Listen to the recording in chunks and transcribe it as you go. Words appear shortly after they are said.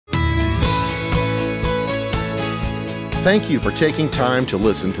Thank you for taking time to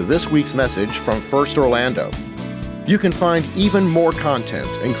listen to this week's message from First Orlando. You can find even more content,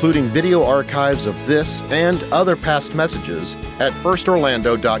 including video archives of this and other past messages, at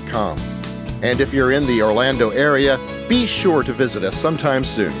firstorlando.com. And if you're in the Orlando area, be sure to visit us sometime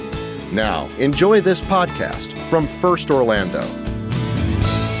soon. Now, enjoy this podcast from First Orlando.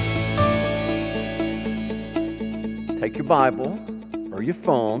 Take your Bible or your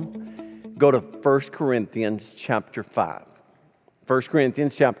phone, go to 1 Corinthians chapter 5. 1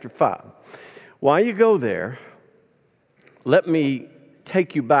 Corinthians chapter 5. While you go there, let me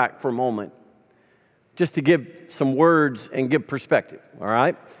take you back for a moment just to give some words and give perspective, all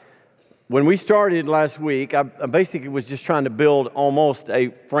right? When we started last week, I basically was just trying to build almost a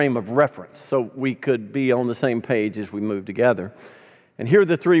frame of reference so we could be on the same page as we move together. And here are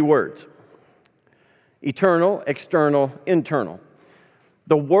the three words: eternal, external, internal.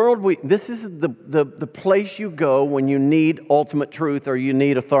 The world, this is the place you go when you need ultimate truth or you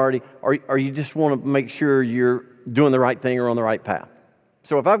need authority or you just want to make sure you're doing the right thing or on the right path.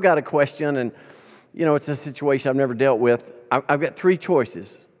 So if I've got a question and, it's a situation I've never dealt with, I've got three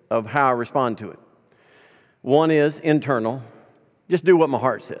choices of how I respond to it. One is internal. Just do what my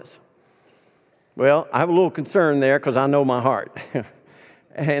heart says. Well, I have a little concern there because I know my heart.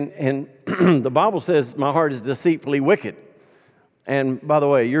 and the Bible says my heart is deceitfully wicked. And by the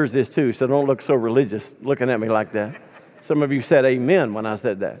way, yours is too, so don't look so religious looking at me like that. Some of you said amen when I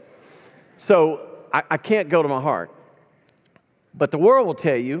said that. So I can't go to my heart. But the world will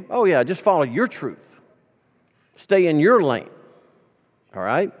tell you, oh yeah, just follow your truth. Stay in your lane. All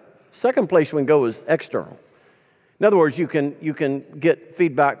right? Second place we can go is external. In other words, you can get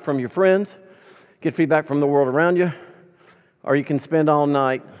feedback from your friends, get feedback from the world around you, or you can spend all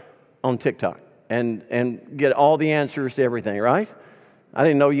night on TikTok and get all the answers to everything, right? I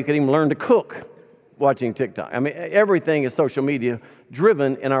didn't know you could even learn to cook watching TikTok. I mean, everything is social media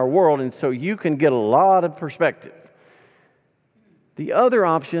driven in our world, and so you can get a lot of perspective. The other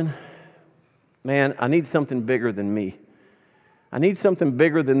option, man, I need something bigger than me. I need something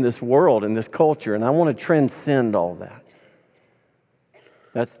bigger than this world and this culture, and I want to transcend all that.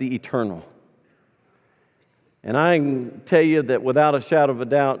 That's the eternal. And I can tell you that without a shadow of a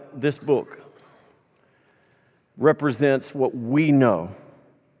doubt, this book represents what we know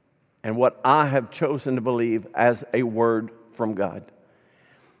and what I have chosen to believe as a word from God.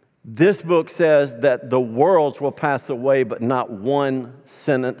 This book says that the worlds will pass away, but not one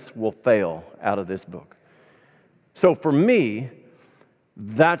sentence will fail out of this book. So for me,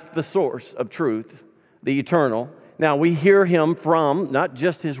 that's the source of truth, the eternal. Now, we hear him from not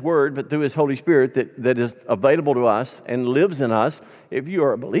just his word, but through his Holy Spirit that is available to us and lives in us if you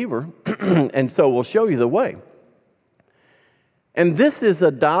are a believer, and so we'll show you the way. And this is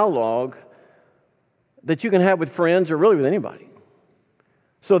a dialogue that you can have with friends or really with anybody.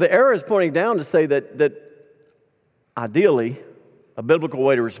 So the arrow is pointing down to say that ideally, a biblical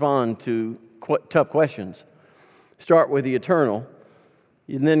way to respond to tough questions, start with the eternal,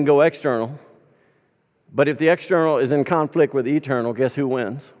 you then go external. But if the external is in conflict with the eternal, guess who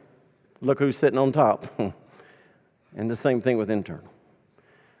wins? Look who's sitting on top. And the same thing with internal.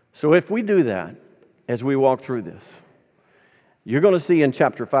 So if we do that, as we walk through this, you're going to see in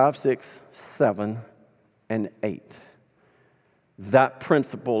chapter 5, 6, 7, and 8, that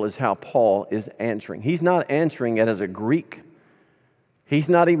principle is how Paul is answering. He's not answering it as a Greek. He's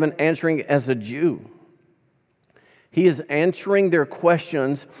not even answering it as a Jew. He is answering their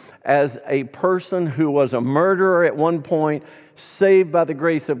questions as a person who was a murderer at one point, saved by the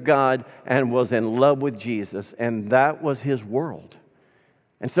grace of God, and was in love with Jesus. And that was his world.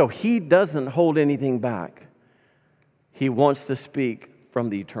 And so he doesn't hold anything back. He wants to speak from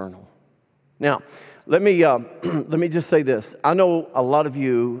the eternal. Now, let me just say this. I know a lot of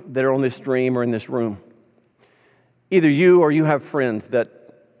you that are on this stream or in this room, either you or you have friends that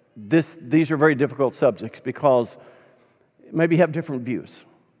these are very difficult subjects because maybe you have different views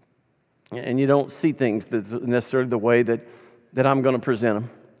and you don't see things necessarily the way that I'm going to present them.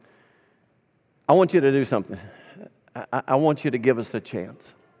 I want you to do something. I want you to give us a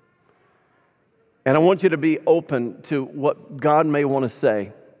chance. And I want you to be open to what God may want to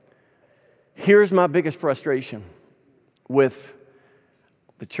say. Here's my biggest frustration with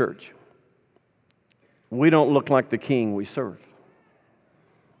the church. We don't look like the king we serve.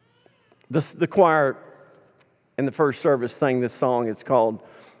 The choir in the first service sang this song. It's called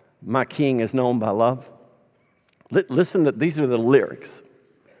My King is Known by Love. Listen to these are the lyrics.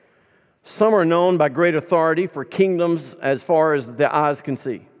 Some are known by great authority for kingdoms as far as the eyes can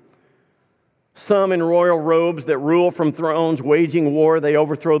see. Some in royal robes that rule from thrones, waging war, they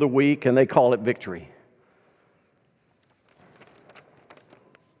overthrow the weak and they call it victory.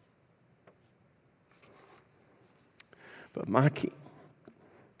 But my King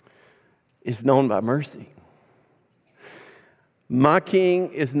is known by mercy. My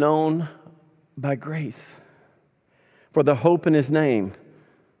King is known by grace. For the hope in his name,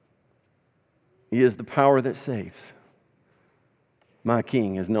 he is the power that saves. My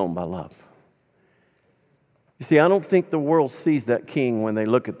King is known by love. You see, I don't think the world sees that King when they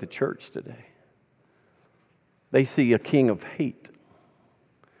look at the church today. They see a king of hate.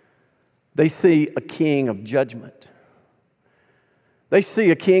 They see a king of judgment. They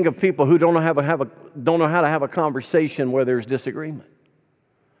see a king of people who don't know how to have a conversation where there's disagreement.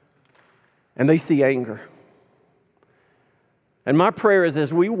 And they see anger. And my prayer is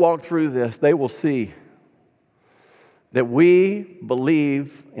as we walk through this, they will see that we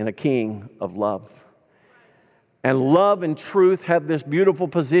believe in a king of love. And love and truth have this beautiful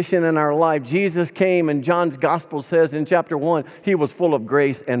position in our life. Jesus came, and John's gospel says in chapter 1, he was full of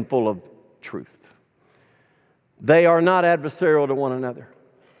grace and full of truth. They are not adversarial to one another.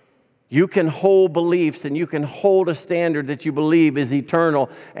 You can hold beliefs and you can hold a standard that you believe is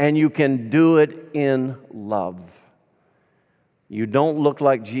eternal, and you can do it in love. You don't look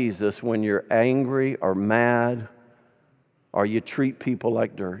like Jesus when you're angry or mad or you treat people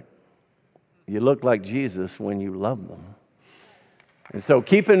like dirt. You look like Jesus when you love them. And so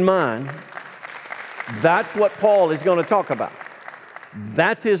keep in mind, that's what Paul is going to talk about.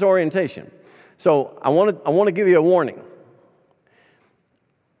 That's his orientation. So I want to give you a warning.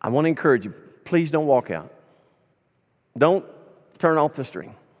 I want to encourage you, please don't walk out. Don't turn off the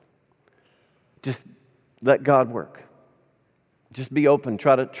string. Just let God work. Just be open.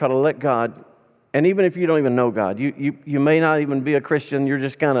 Try to let God. And even if you don't even know God, you may not even be a Christian. You're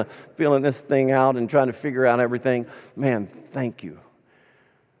just kind of feeling this thing out and trying to figure out everything. Man, thank you.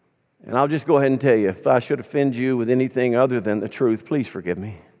 And I'll just go ahead and tell you, if I should offend you with anything other than the truth, please forgive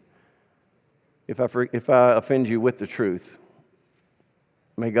me. If I offend you with the truth,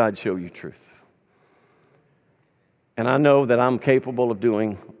 may God show you truth. And I know that I'm capable of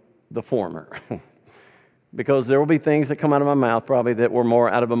doing the former. Because there will be things that come out of my mouth probably that were more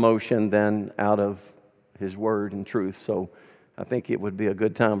out of emotion than out of his word and truth. So I think it would be a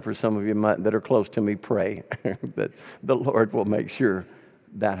good time for some of you that are close to me, pray that the Lord will make sure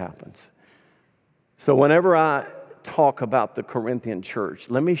that happens. So whenever I talk about the Corinthian church,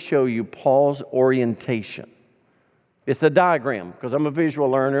 let me show you Paul's orientation. It's a diagram because I'm a visual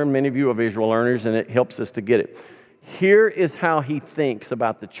learner. Many of you are visual learners, and it helps us to get it. Here is how he thinks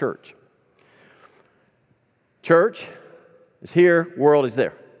about the church. Church is here, world is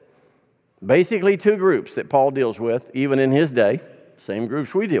there. Basically two groups that Paul deals with, even in his day, same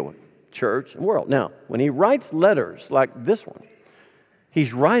groups we deal with, church and world. Now, when he writes letters like this one,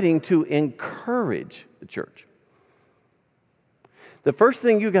 he's writing to encourage the church. The first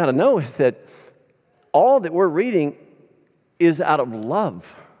thing you got to know is that all that we're reading is out of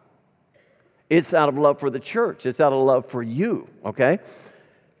love. It's out of love for the church. It's out of love for you, okay?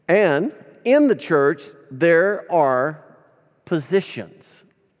 And in the church, there are positions.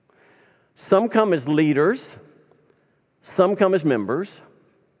 Some come as leaders, some come as members,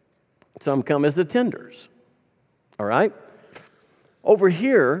 some come as attenders. All right? Over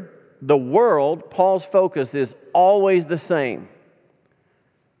here, the world, Paul's focus is always the same.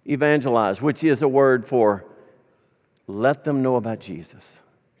 Evangelize, which is a word for let them know about Jesus.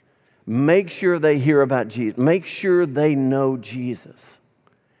 Make sure they hear about Jesus. Make sure they know Jesus.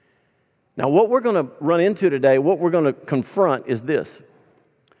 Now, what we're going to run into today, what we're going to confront is this.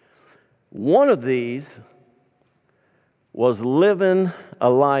 One of these was living a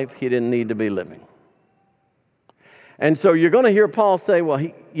life he didn't need to be living. And so you're going to hear Paul say, well,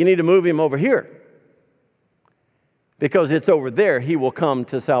 you need to move him over here. Because it's over there he will come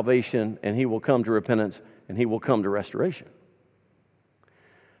to salvation, and he will come to repentance, and he will come to restoration.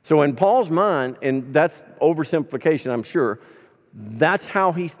 So in Paul's mind, and that's oversimplification, I'm sure, that's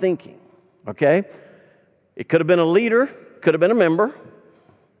how he's thinking. Okay? It could have been a leader, could have been a member,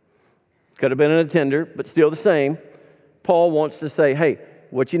 could have been an attender, but still the same. Paul wants to say, hey,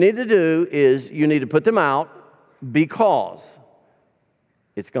 what you need to do is you need to put them out because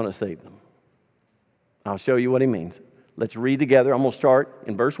it's going to save them. I'll show you what he means. Let's read together. I'm going to start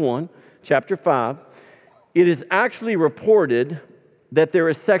in verse 1, chapter 5. It is actually reported that there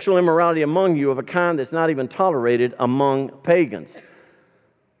is sexual immorality among you of a kind that's not even tolerated among pagans.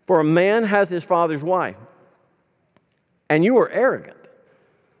 For a man has his father's wife, and you are arrogant.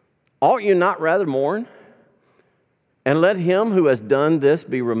 Ought you not rather mourn and let him who has done this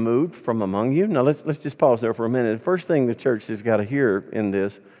be removed from among you? Now, let's just pause there for a minute. The first thing the church has got to hear in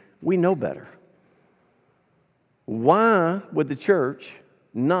this, we know better. Why would the church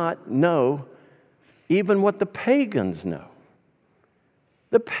not know even what the pagans know.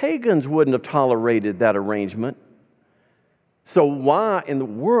 The pagans wouldn't have tolerated that arrangement. So why in the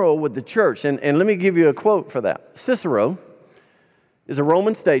world would the church? And let me give you a quote for that. Cicero is a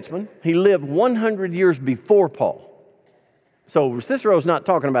Roman statesman. He lived 100 years before Paul. So Cicero's not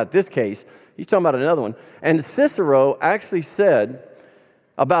talking about this case. He's talking about another one. And Cicero actually said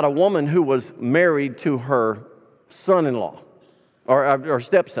about a woman who was married to her son-in-law or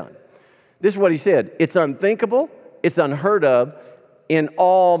stepson. This is what he said. It's unthinkable. It's unheard of in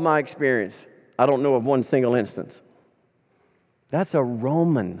all my experience. I don't know of one single instance. That's a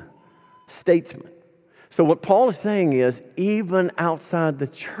Roman statesman. So what Paul is saying is, even outside the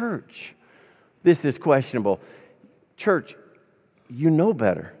church, this is questionable. Church, you know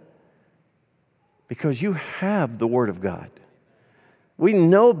better because you have the Word of God. We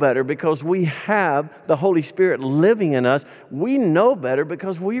know better because we have the Holy Spirit living in us. We know better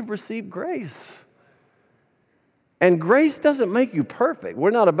because we've received grace. And grace doesn't make you perfect.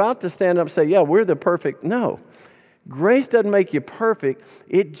 We're not about to stand up and say, yeah, we're the perfect. No. Grace doesn't make you perfect.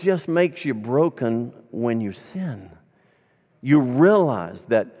 It just makes you broken when you sin. You realize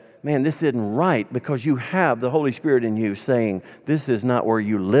that, man, this isn't right because you have the Holy Spirit in you saying, this is not where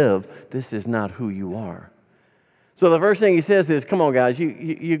you live. This is not who you are. So the first thing he says is, come on, guys,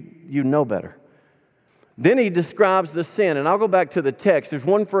 you know better. Then he describes the sin, and I'll go back to the text. There's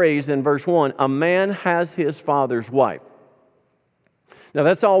one phrase in verse 1, a man has his father's wife. Now,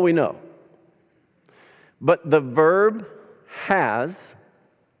 that's all we know. But the verb has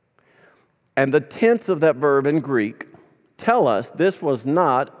and the tense of that verb in Greek tell us this was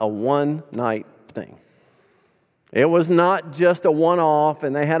not a one-night thing. It was not just a one-off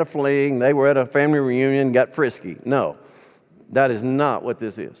and they had a fling, they were at a family reunion, got frisky. No, that is not what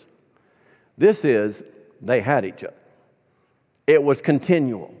this is. This is they had each other. It was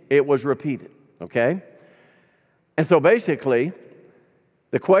continual. It was repeated, okay? And so basically,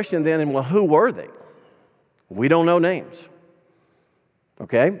 the question then, well, who were they? We don't know names,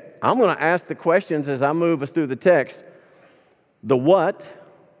 okay? I'm going to ask the questions as I move us through the text. The what,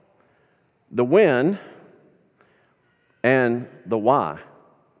 the when, and the why.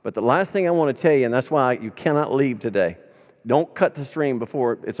 But the last thing I want to tell you, and that's why you cannot leave today. Don't cut the stream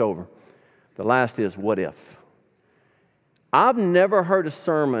before it's over. The last is what if. I've never heard a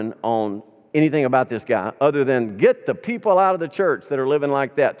sermon on anything about this guy other than get the people out of the church that are living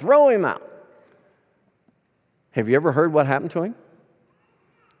like that. Throw him out. Have you ever heard what happened to him?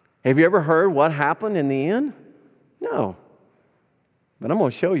 Have you ever heard what happened in the end? No. But I'm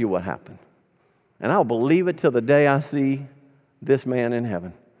going to show you what happened. And I'll believe it till the day I see this man in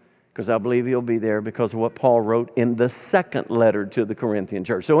heaven. Because I believe he'll be there because of what Paul wrote in the second letter to the Corinthian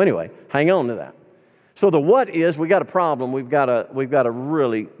church. So anyway, hang on to that. So the what is, we got a problem. We've got a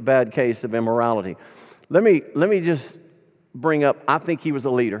really bad case of immorality. Let me just bring up, I think he was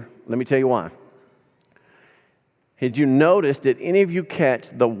a leader. Let me tell you why. Did you notice, did any of you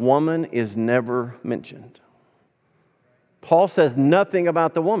catch the woman is never mentioned? Paul says nothing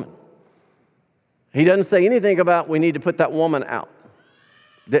about the woman. He doesn't say anything about we need to put that woman out.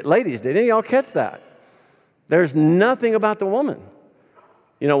 Ladies, did any of y'all catch that? There's nothing about the woman.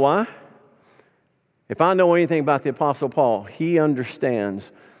 You know why? If I know anything about the Apostle Paul, he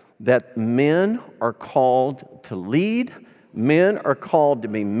understands that men are called to lead. Men are called to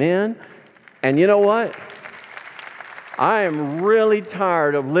be men. And you know what? I am really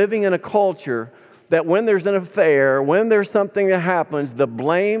tired of living in a culture that when there's an affair, when there's something that happens, the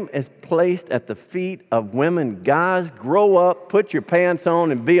blame is placed at the feet of women. Guys, grow up, put your pants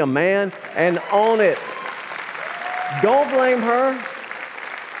on, and be a man, and own it. Don't blame her.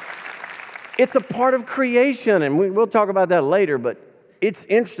 It's a part of creation, and we'll talk about that later, but it's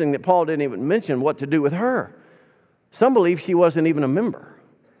interesting that Paul didn't even mention what to do with her. Some believe she wasn't even a member.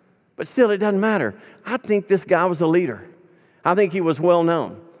 But still, it doesn't matter. I think this guy was a leader. I think he was well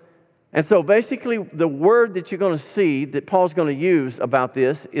known. And so basically, the word that you're going to see that Paul's going to use about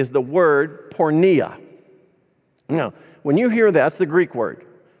this is the word porneia. Now, when you hear that, that's the Greek word.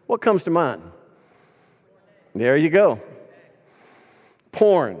 What comes to mind? There you go.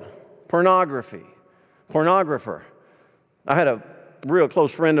 Pornography, pornographer. I had a real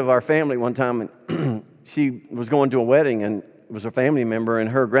close friend of our family one time, and she was going to a wedding, and it was a family member, and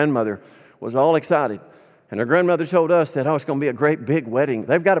her grandmother was all excited. And her grandmother told us that, it's going to be a great big wedding.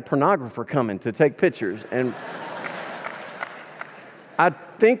 They've got a pornographer coming to take pictures. And I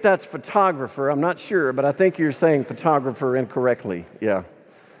think that's photographer. I'm not sure, but I think you're saying photographer incorrectly. Yeah.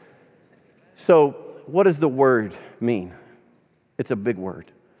 So what does the word mean? It's a big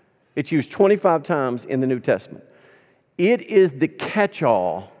word. It's used 25 times in the New Testament. It is the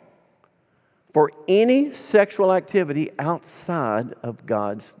catch-all for any sexual activity outside of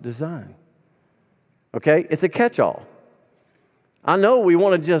God's design. Okay? It's a catch-all. I know we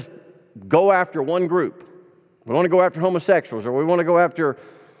want to just go after one group. We want to go after homosexuals, or we want to go after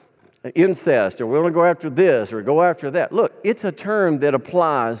incest, or we want to go after this, or go after that. Look, it's a term that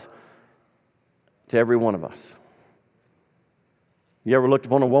applies to every one of us. You ever looked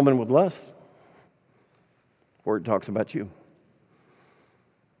upon a woman with lust? Word talks about you.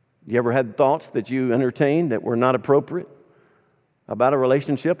 You ever had thoughts that you entertained that were not appropriate about a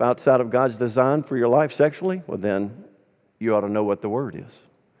relationship outside of God's design for your life sexually? Well, then you ought to know what the Word is.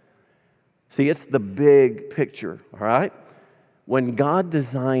 See, it's the big picture, all right? When God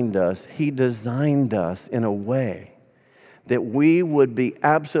designed us, He designed us in a way that we would be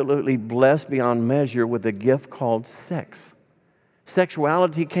absolutely blessed beyond measure with a gift called sex.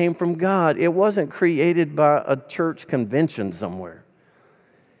 Sexuality came from God. It wasn't created by a church convention somewhere.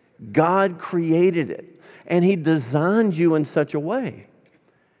 God created it, and He designed you in such a way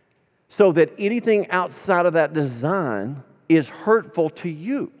so that anything outside of that design is hurtful to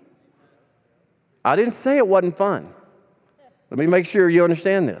you. I didn't say it wasn't fun. Let me make sure you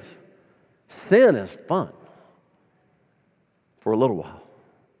understand this. Sin is fun for a little while.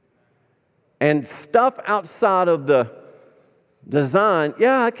 And stuff outside of the design,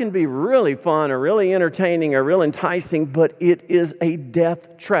 yeah, it can be really fun or really entertaining or real enticing, but it is a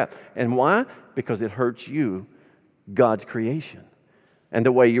death trap. And why? Because it hurts you, God's creation, and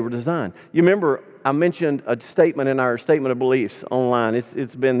the way you were designed. You remember I mentioned a statement in our Statement of Beliefs online.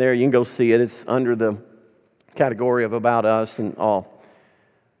 It's been there. You can go see it. It's under the category of About Us and all.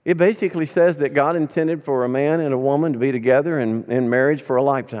 It basically says that God intended for a man and a woman to be together in marriage for a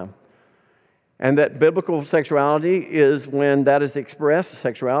lifetime. And that biblical sexuality is when that is expressed,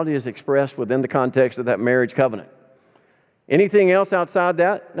 sexuality is expressed within the context of that marriage covenant. Anything else outside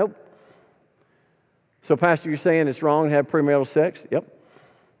that? Nope. So, Pastor, you're saying it's wrong to have premarital sex? Yep.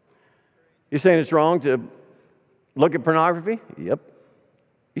 You're saying it's wrong to look at pornography? Yep.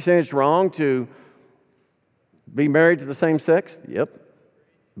 You're saying it's wrong to be married to the same sex? Yep.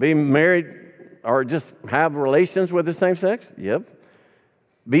 Be married or just have relations with the same sex? Yep.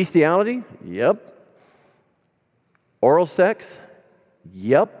 Bestiality? Yep. Oral sex?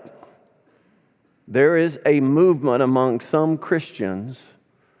 Yep. There is a movement among some Christians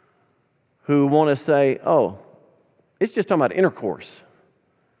who want to say, oh, it's just talking about intercourse.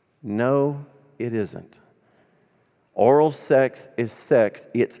 No, it isn't. Oral sex is sex.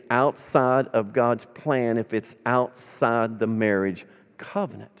 It's outside of God's plan if it's outside the marriage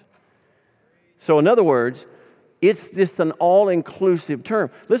covenant. So in other words, it's just an all-inclusive term.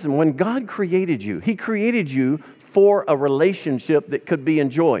 Listen, when God created you, He created you for a relationship that could be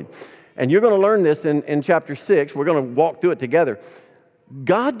enjoyed. And you're going to learn this in chapter 6. We're going to walk through it together.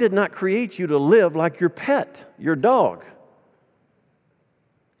 God did not create you to live like your pet, your dog.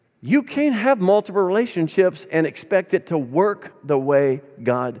 You can't have multiple relationships and expect it to work the way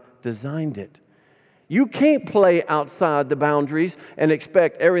God designed it. You can't play outside the boundaries and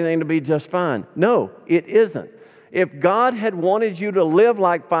expect everything to be just fine. No, it isn't. If God had wanted you to live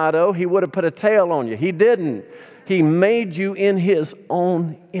like Fido, He would have put a tail on you. He didn't. He made you in His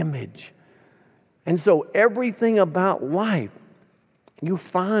own image. And so everything about life you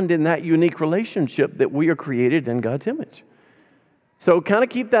find in that unique relationship that we are created in God's image. So kind of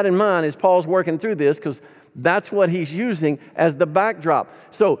keep that in mind as Paul's working through this, because that's what he's using as the backdrop.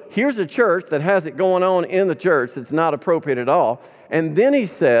 So here's a church that has it going on in the church that's not appropriate at all. And then he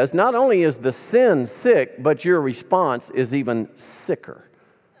says, not only is the sin sick, but your response is even sicker.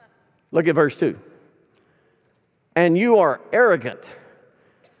 Look at verse 2. And you are arrogant.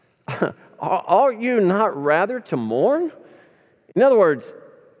 Are you not rather to mourn? In other words,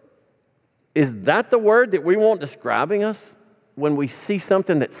 is that the word that we want describing us when we see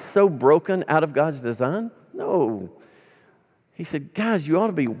something that's so broken out of God's design? No. He said, guys, you ought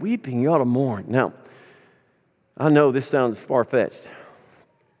to be weeping. You ought to mourn. Now, I know this sounds far-fetched,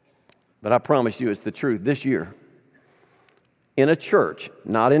 but I promise you it's the truth. This year, in a church,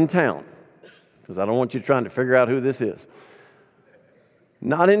 not in town, because I don't want you trying to figure out who this is,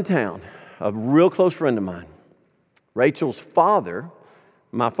 not in town, a real close friend of mine, Rachel's father,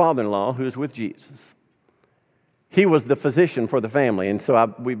 my father-in-law, who is with Jesus, he was the physician for the family, and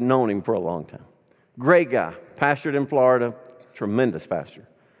so we've known him for a long time. Great guy, pastored in Florida, tremendous pastor.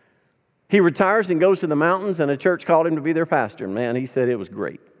 He retires and goes to the mountains, and a church called him to be their pastor. And man, he said it was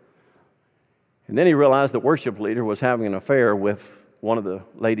great. And then he realized the worship leader was having an affair with one of the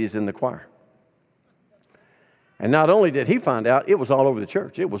ladies in the choir. And not only did he find out, it was all over the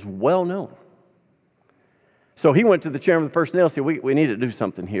church. It was well known. So he went to the chairman of the personnel and said, we need to do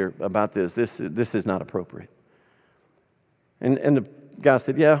something here about this. This is not appropriate. And the guy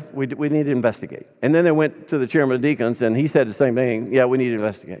said, yeah, we need to investigate. And then they went to the chairman of deacons, and he said the same thing, yeah, we need to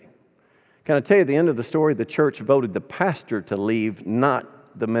investigate. Can I tell you, at the end of the story, the church voted the pastor to leave,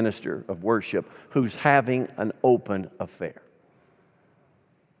 not the minister of worship, who's having an open affair.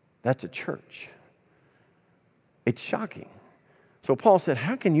 That's a church. It's shocking. So Paul said,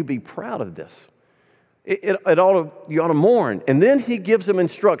 how can you be proud of this? You ought to mourn. And then he gives them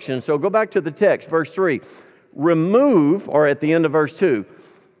instructions. So go back to the text, verse 3. Remove, or at the end of verse 2,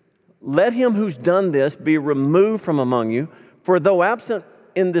 let him who's done this be removed from among you, for though absent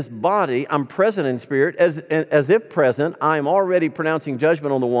in this body, I'm present in spirit, as if present, I am already pronouncing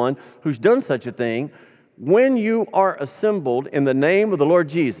judgment on the one who's done such a thing. When you are assembled in the name of the Lord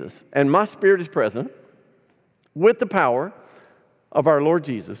Jesus, and my spirit is present, with the power of our Lord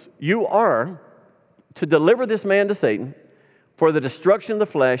Jesus, you are to deliver this man to Satan for the destruction of the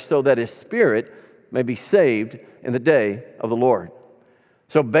flesh, so that his spirit may be saved in the day of the Lord.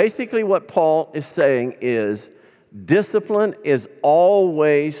 So basically what Paul is saying is, discipline is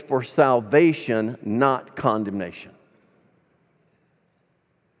always for salvation, not condemnation.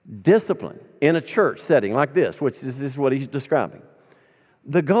 Discipline in a church setting like this, which this is what he's describing.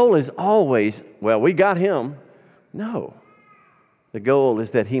 The goal is always, well, we got him. No. The goal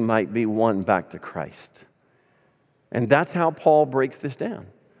is that he might be won back to Christ. And that's how Paul breaks this down.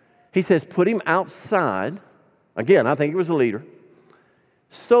 He says, put him outside. Again, I think he was a leader.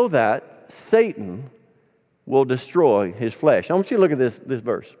 So that Satan will destroy his flesh. I want you to look at this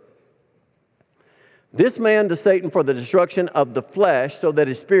verse. This man to Satan for the destruction of the flesh, so that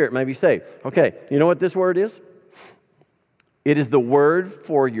his spirit may be saved. Okay, you know what this word is? It is the word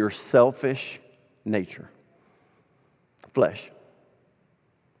for your selfish nature. Flesh.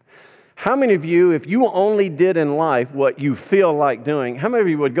 How many of you, if you only did in life what you feel like doing, how many of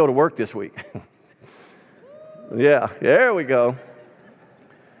you would go to work this week? Yeah, there we go.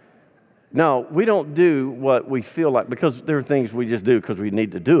 No, we don't do what we feel like, because there are things we just do because we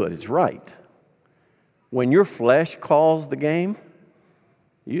need to do it. It's right. When your flesh calls the game,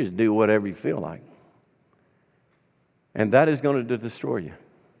 you just do whatever you feel like. And that is going to destroy you.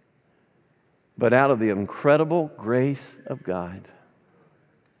 But out of the incredible grace of God,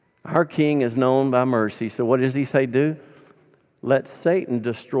 our King is known by mercy. So what does he say do? Let Satan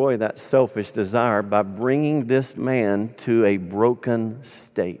destroy that selfish desire by bringing this man to a broken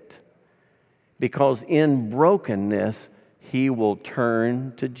state. Because in brokenness, he will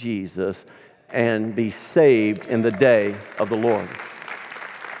turn to Jesus and be saved in the day of the Lord.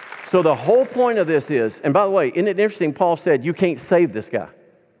 So the whole point of this is, and by the way, isn't it interesting, Paul said, you can't save this guy.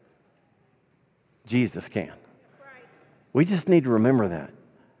 Jesus can. We just need to remember that.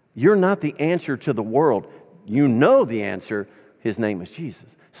 You're not the answer to the world. You know the answer. His name is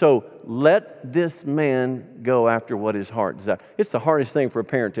Jesus. So let this man go after what his heart desires. It's the hardest thing for a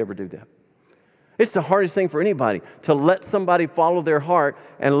parent to ever do that. It's the hardest thing for anybody, to let somebody follow their heart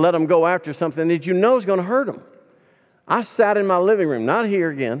and let them go after something that you know is going to hurt them. I sat in my living room, not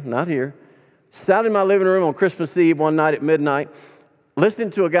here, sat in my living room on Christmas Eve one night at midnight, listening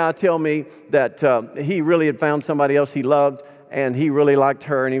to a guy tell me that he really had found somebody else he loved, and he really liked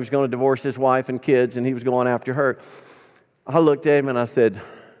her, and he was going to divorce his wife and kids, and he was going after her. I looked at him and I said,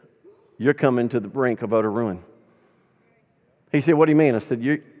 you're coming to the brink of utter ruin. He said, what do you mean? I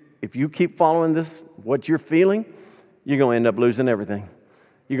said, if you keep following this, what you're feeling, you're going to end up losing everything.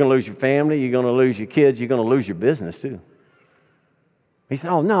 You're going to lose your family, you're going to lose your kids, you're going to lose your business too. He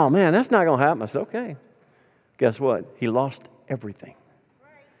said, oh no, man, that's not going to happen. I said, okay. Guess what? He lost everything.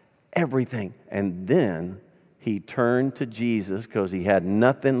 Everything. And then he turned to Jesus because he had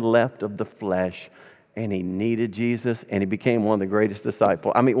nothing left of the flesh, and he needed Jesus, and he became one of the greatest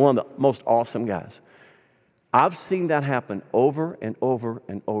disciples. I mean, one of the most awesome guys. I've seen that happen over and over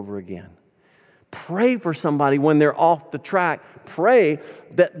and over again. Pray for somebody when they're off the track. Pray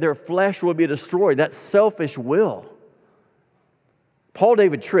that their flesh will be destroyed, that selfish will. Paul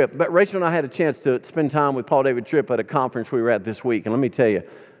David Tripp, but Rachel and I had a chance to spend time with Paul David Tripp at a conference we were at this week. And let me tell you,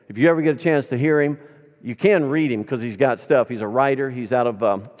 if you ever get a chance to hear him, you can read him because he's got stuff. He's a writer. He's out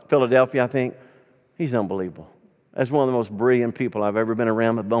of Philadelphia, I think. He's unbelievable. That's one of the most brilliant people I've ever been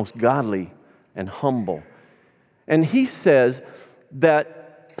around, the most godly and humble. And he says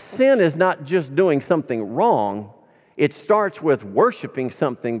that sin is not just doing something wrong. It starts with worshiping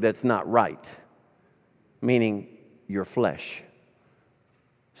something that's not right, meaning your flesh.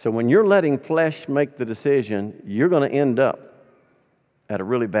 So when you're letting flesh make the decision, you're going to end up at a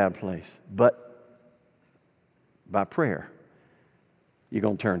really bad place. But by prayer, you're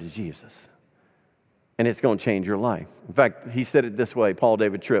going to turn to Jesus. and it's going to change your life. In fact, he said it this way, Paul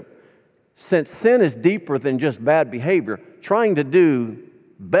David Tripp. Since sin is deeper than just bad behavior, trying to do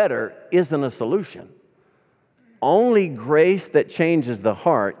better isn't a solution. Only grace that changes the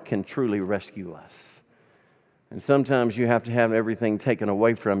heart can truly rescue us. And sometimes you have to have everything taken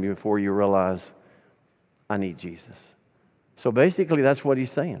away from you before you realize, I need Jesus. So basically, that's what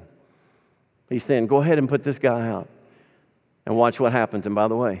he's saying. He's saying, go ahead and put this guy out and watch what happens. And by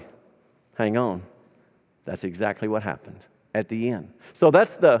the way, hang on. That's exactly what happened at the end. So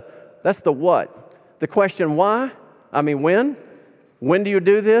that's the what. The question, why? I mean, when? When do you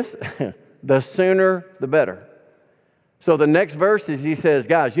do this? The sooner, the better. So the next verse is he says,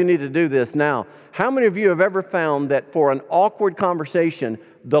 guys, you need to do this now. How many of you have ever found that for an awkward conversation,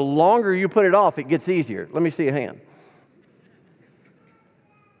 the longer you put it off, it gets easier? Let me see a hand.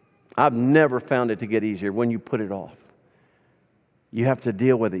 I've never found it to get easier when you put it off. You have to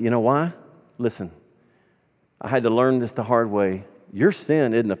deal with it. You know why? Listen, I had to learn this the hard way. Your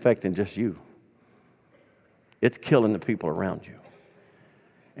sin isn't affecting just you. It's killing the people around you.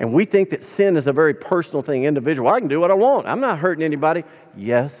 And we think that sin is a very personal thing, individual. I can do what I want. I'm not hurting anybody.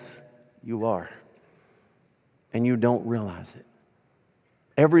 Yes, you are. And you don't realize it.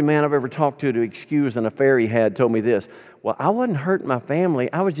 Every man I've ever talked to excuse an affair he had told me this. Well, I wasn't hurting my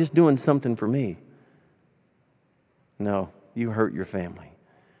family. I was just doing something for me. No, you hurt your family.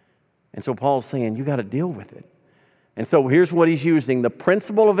 And so Paul's saying you got to deal with it. And so here's what he's using, the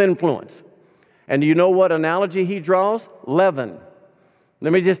principle of influence. And do you know what analogy he draws? Leaven.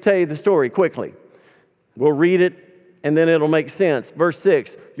 Let me just tell you the story quickly. We'll read it, and then it'll make sense. Verse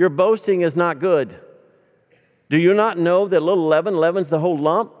 6, your boasting is not good. Do you not know that little leaven leavens the whole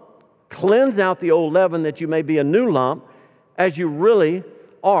lump? Cleanse out the old leaven that you may be a new lump, as you really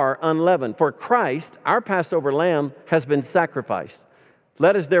are unleavened. For Christ, our Passover lamb, has been sacrificed.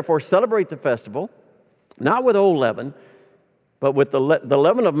 Let us therefore celebrate the festival, not with old leaven, but with the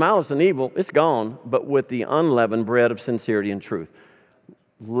leaven of malice and evil, it's gone, but with the unleavened bread of sincerity and truth.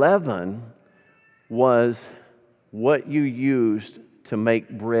 Leaven was what you used to make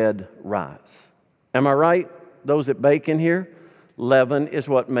bread rise. Am I right? Those that bake in here? Leaven is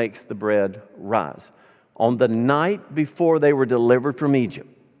what makes the bread rise. On the night before they were delivered from Egypt,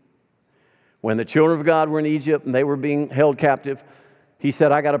 when the children of God were in Egypt and they were being held captive, he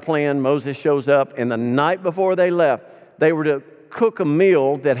said, I got a plan. Moses shows up, and the night before they left, they were to cook a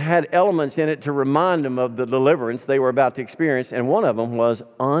meal that had elements in it to remind them of the deliverance they were about to experience, and one of them was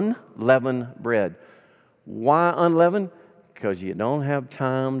unleavened bread. Why unleavened? Because you don't have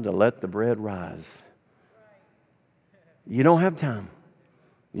time to let the bread rise. You don't have time.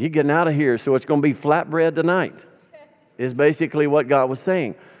 You're getting out of here, so it's going to be flatbread tonight, is basically what God was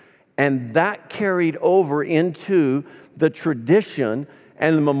saying. And that carried over into the tradition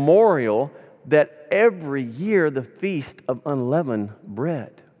and the memorial that every year the Feast of Unleavened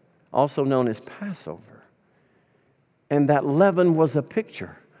Bread, also known as Passover. And that leaven was a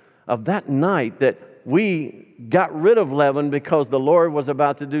picture of that night that we got rid of leaven because the Lord was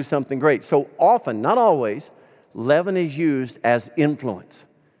about to do something great. So often, not always, leaven is used as influence.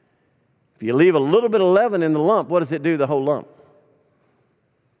 If you leave a little bit of leaven in the lump, what does it do to the whole lump?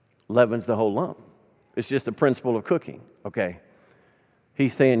 Leavens the whole lump. It's just a principle of cooking. Okay.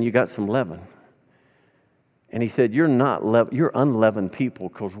 He's saying you got some leaven. And he said, you're unleavened people,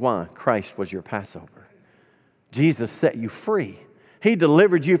 because why? Christ was your Passover. Jesus set you free. He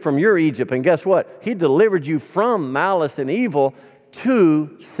delivered you from your Egypt. And guess what? He delivered you from malice and evil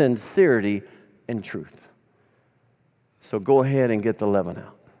to sincerity and truth. So go ahead and get the leaven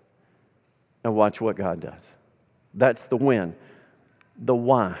out. And watch what God does. That's the when. The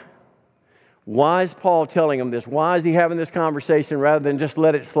why. Why is Paul telling him this? Why is he having this conversation rather than just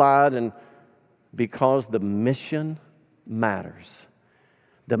let it slide? And because the mission matters.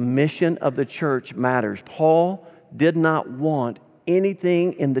 The mission of the church matters. Paul did not want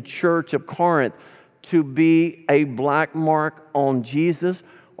anything in the church of Corinth to be a black mark on Jesus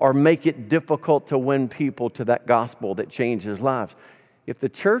or make it difficult to win people to that gospel that changes lives. If the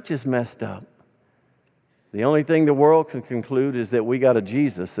church is messed up, the only thing the world can conclude is that we got a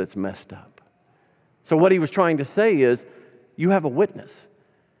Jesus that's messed up. So what he was trying to say is, you have a witness.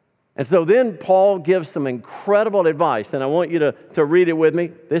 And so then Paul gives some incredible advice, and I want you to read it with me.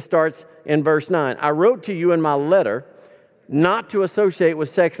 This starts in verse 9. I wrote to you in my letter not to associate with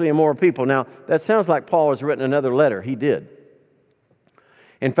sexually immoral people. Now, that sounds like Paul has written another letter. He did.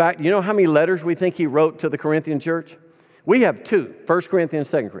 In fact, you know how many letters we think he wrote to the Corinthian church? We have 2, 1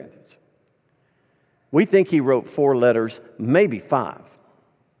 Corinthians, 2 Corinthians. We think he wrote 4 letters, maybe 5.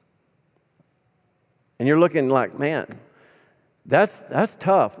 And you're looking like, man, that's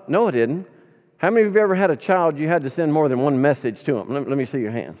tough. No, it didn't. How many of you ever had a child you had to send more than one message to them? Let me see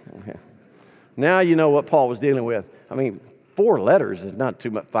your hand. Okay. Now you know what Paul was dealing with. I mean, 4 letters is not too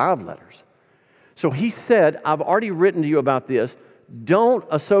much, 5 letters. So he said, I've already written to you about this. Don't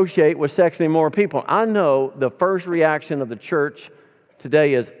associate with sexually immoral people. I know the first reaction of the church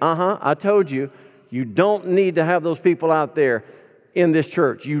today is, I told you, you don't need to have those people out there in this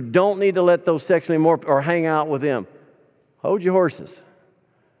church. You don't need to let those sexually immoral or hang out with them. Hold your horses.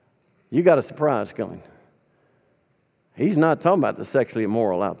 You got a surprise coming. He's not talking about the sexually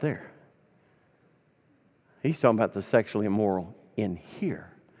immoral out there. He's talking about the sexually immoral in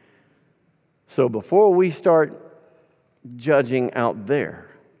here. So before we start judging out there,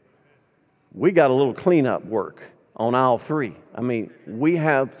 we got a little cleanup work on aisle 3. I mean, we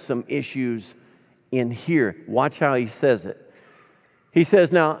have some issues in here. Watch how he says it. He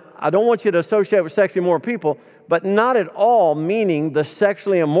says, now, I don't want you to associate with sexually immoral people, but not at all meaning the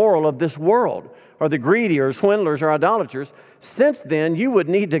sexually immoral of this world, or the greedy, or swindlers, or idolaters. Since then, you would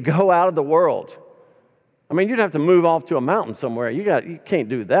need to go out of the world. I mean, you'd have to move off to a mountain somewhere. You can't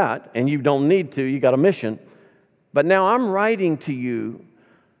do that, and you don't need to. You got a mission. But now I'm writing to you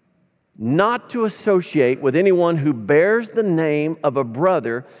not to associate with anyone who bears the name of a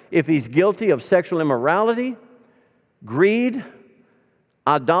brother if he's guilty of sexual immorality, greed,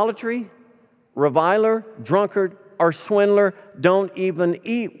 idolatry, reviler, drunkard, or swindler. Don't even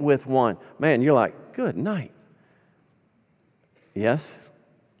eat with one. Man, you're like, good night. Yes,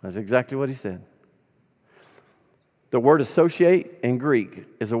 that's exactly what he said. The word associate in Greek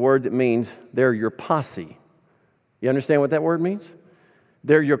is a word that means they're your posse. You understand what that word means?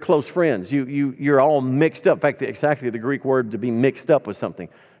 They're your close friends. You're all mixed up. In fact, exactly the Greek word to be mixed up with something.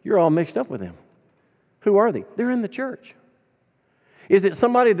 You're all mixed up with them. Who are they? They're in the church. Is it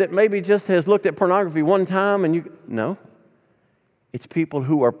somebody that maybe just has looked at pornography one time and you... No. It's people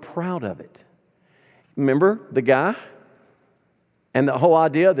who are proud of it. Remember the guy? And the whole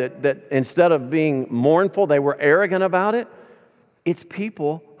idea that instead of being mournful, they were arrogant about it. It's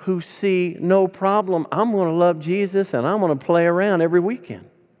people who see no problem. I'm going to love Jesus and I'm going to play around every weekend.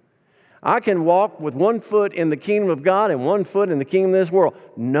 I can walk with one foot in the kingdom of God and one foot in the kingdom of this world.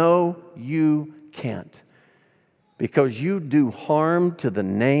 No, you can't. Because you do harm to the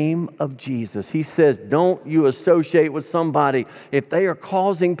name of Jesus. He says, don't you associate with somebody if they are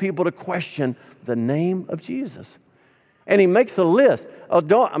causing people to question the name of Jesus. And he makes a list.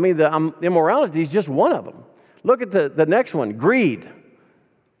 The immorality is just one of them. Look at the next one, greed.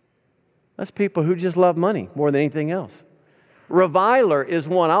 That's people who just love money more than anything else. Reviler is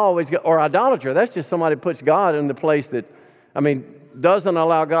one I always get, or idolater. That's just somebody who puts God in the place that, doesn't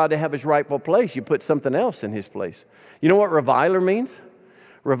allow God to have his rightful place. You put something else in his place. You know what reviler means?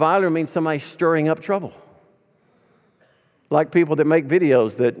 Reviler means somebody stirring up trouble. Like people that make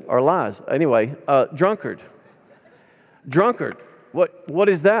videos that are lies. Anyway, drunkard. Drunkard. What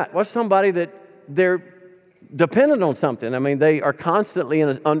is that? What's somebody that they're dependent on something? They are constantly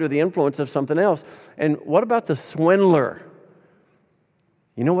under the influence of something else. And what about the swindler?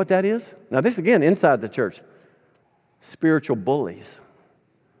 You know what that is? Now, this again, inside the church. Spiritual bullies.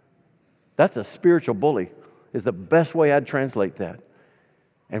 That's a spiritual bully, is the best way I'd translate that.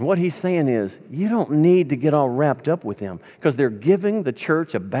 And what he's saying is, you don't need to get all wrapped up with them because they're giving the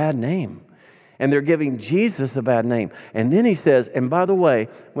church a bad name. And they're giving Jesus a bad name. And then he says, and by the way,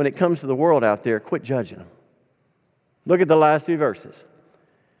 when it comes to the world out there, quit judging them. Look at the last 2 verses.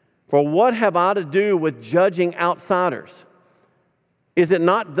 For what have I to do with judging outsiders? Is it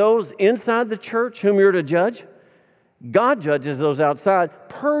not those inside the church whom you're to judge? God judges those outside.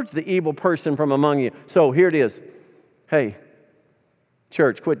 Purge the evil person from among you. So here it is. Hey,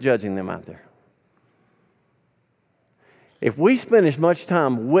 church, quit judging them out there. If we spend as much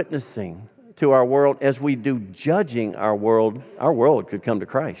time witnessing to our world as we do judging our world could come to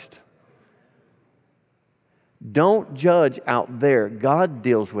Christ. Don't judge out there. God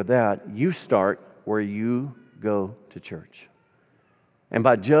deals with that. You start where you go to church. And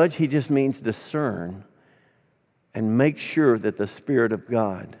by judge, he just means discern and make sure that the Spirit of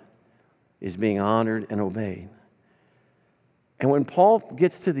God is being honored and obeyed. And when Paul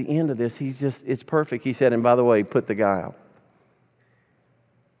gets to the end of this, it's perfect. He said, and by the way, put the guy out.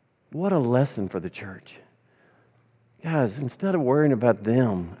 What a lesson for the church. Guys, instead of worrying about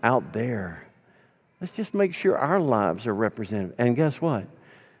them out there, let's just make sure our lives are represented. And guess what?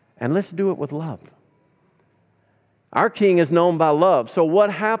 And let's do it with love. Our king is known by love. So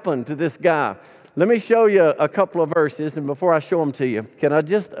what happened to this guy? Let me show you a couple of verses, and before I show them to you, can I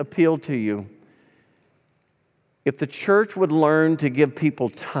just appeal to you? If the church would learn to give people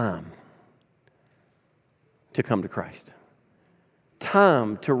time to come to Christ,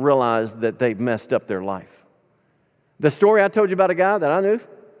 time to realize that they've messed up their life. The story I told you about a guy that I knew,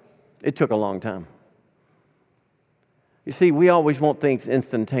 it took a long time. You see, we always want things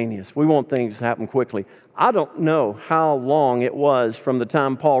instantaneous. We want things to happen quickly. I don't know how long it was from the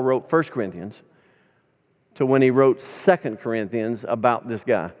time Paul wrote 1 Corinthians to when he wrote 2 Corinthians about this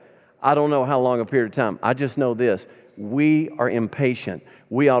guy. I don't know how long a period of time. I just know this. We are impatient.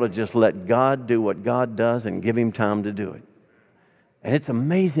 We ought to just let God do what God does and give him time to do it. And it's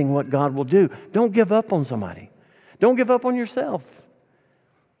amazing what God will do. Don't give up on somebody. Don't give up on yourself.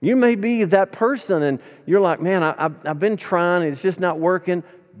 You may be that person and you're like, man, I've been trying, it's just not working.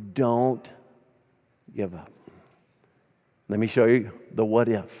 Don't give up. Let me show you the what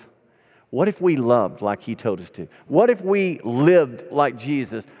if. What if we loved like he told us to? What if we lived like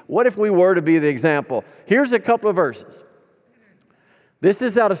Jesus? What if we were to be the example? Here's a couple of verses. This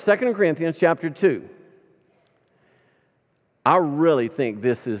is out of 2 Corinthians chapter 2. I really think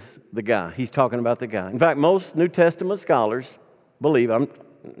this is the guy. He's talking about the guy. In fact, most New Testament scholars believe, I'm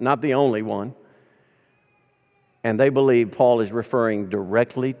not the only one, and they believe Paul is referring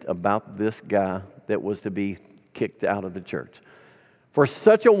directly about this guy that was to be kicked out of the church. For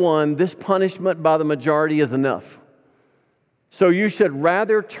such a one, this punishment by the majority is enough. So you should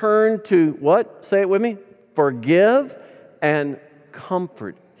rather turn to what? Say it with me. Forgive and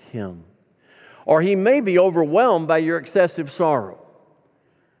comfort him. Or he may be overwhelmed by your excessive sorrow.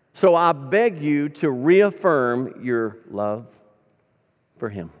 So I beg you to reaffirm your love for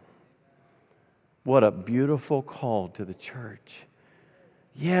him. What a beautiful call to the church.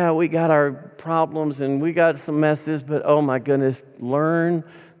 Yeah, we got our problems and we got some messes, but oh my goodness, learn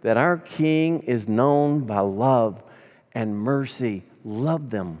that our King is known by love and mercy. Love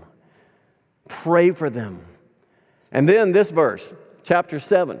them. Pray for them. And then this verse, chapter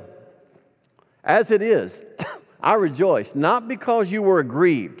 7. As it is, I rejoice, not because you were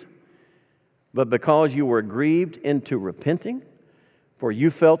aggrieved, but because you were aggrieved into repenting, for you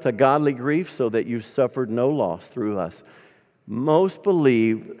felt a godly grief so that you suffered no loss through us. Most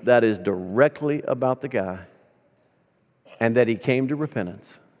believe that is directly about the guy and that he came to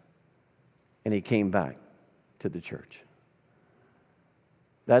repentance and he came back to the church.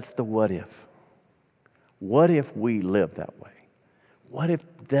 That's the what if. What if we live that way? What if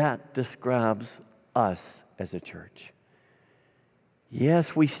that describes us as a church?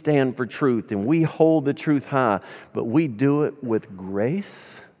 Yes, we stand for truth and we hold the truth high, but we do it with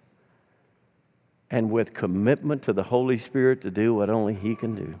grace and with commitment to the Holy Spirit to do what only he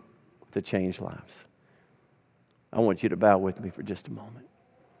can do to change lives. I want you to bow with me for just a moment.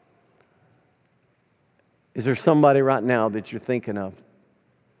 Is there somebody right now that you're thinking of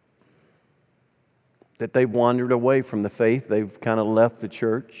that they've wandered away from the faith, they've kind of left the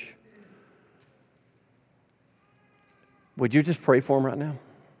church? Would you just pray for them right now?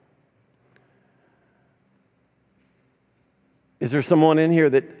 Is there someone in here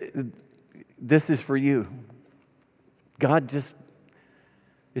that this is for you? God just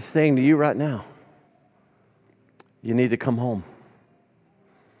is saying to you right now, you need to come home.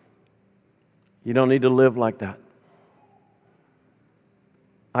 You don't need to live like that.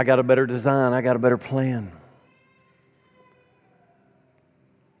 I got a better design. I got a better plan.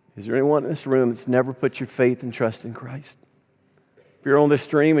 Is there anyone in this room that's never put your faith and trust in Christ? If you're on this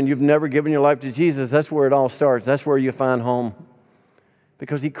stream and you've never given your life to Jesus, that's where it all starts. That's where you find home.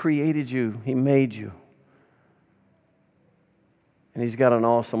 Because he created you. He made you. And he's got an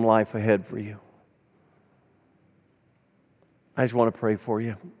awesome life ahead for you. I just want to pray for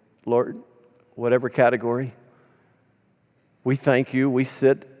you. Lord, whatever category, we thank you. We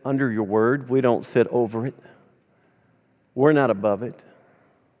sit under your word. We don't sit over it. We're not above it.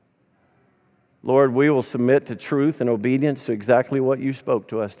 Lord, we will submit to truth and obedience to exactly what you spoke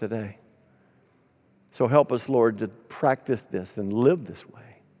to us today. So help us, Lord, to practice this and live this way.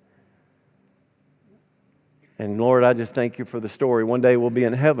 And Lord, I just thank you for the story. One day we'll be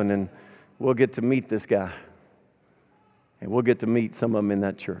in heaven and we'll get to meet this guy. And we'll get to meet some of them in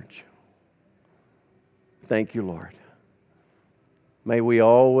that church. Thank you, Lord. May we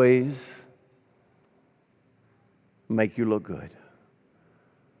always make you look good.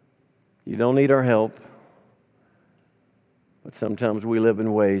 You don't need our help, but sometimes we live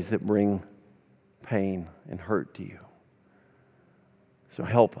in ways that bring pain and hurt to you. So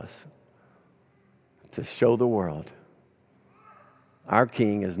help us to show the world our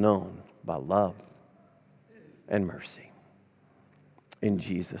King is known by love and mercy. In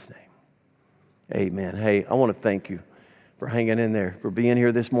Jesus' name, amen. Hey, I want to thank you for hanging in there, for being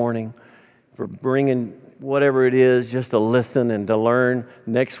here this morning, for bringing whatever it is just to listen and to learn.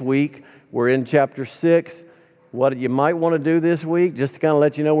 Next week, we're in chapter 6. What you might want to do this week, just to kind of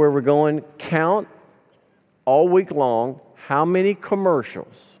let you know where we're going, count all week long how many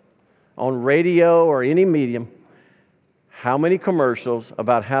commercials on radio or any medium, how many commercials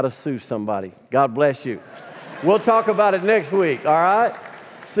about how to sue somebody. God bless you. We'll talk about it next week, all right?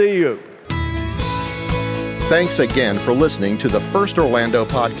 See you. Thanks again for listening to the First Orlando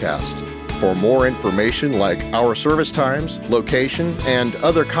podcast. For more information like our service times, location, and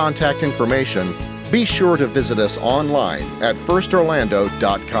other contact information, be sure to visit us online at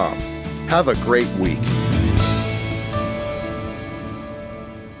firstorlando.com. Have a great week.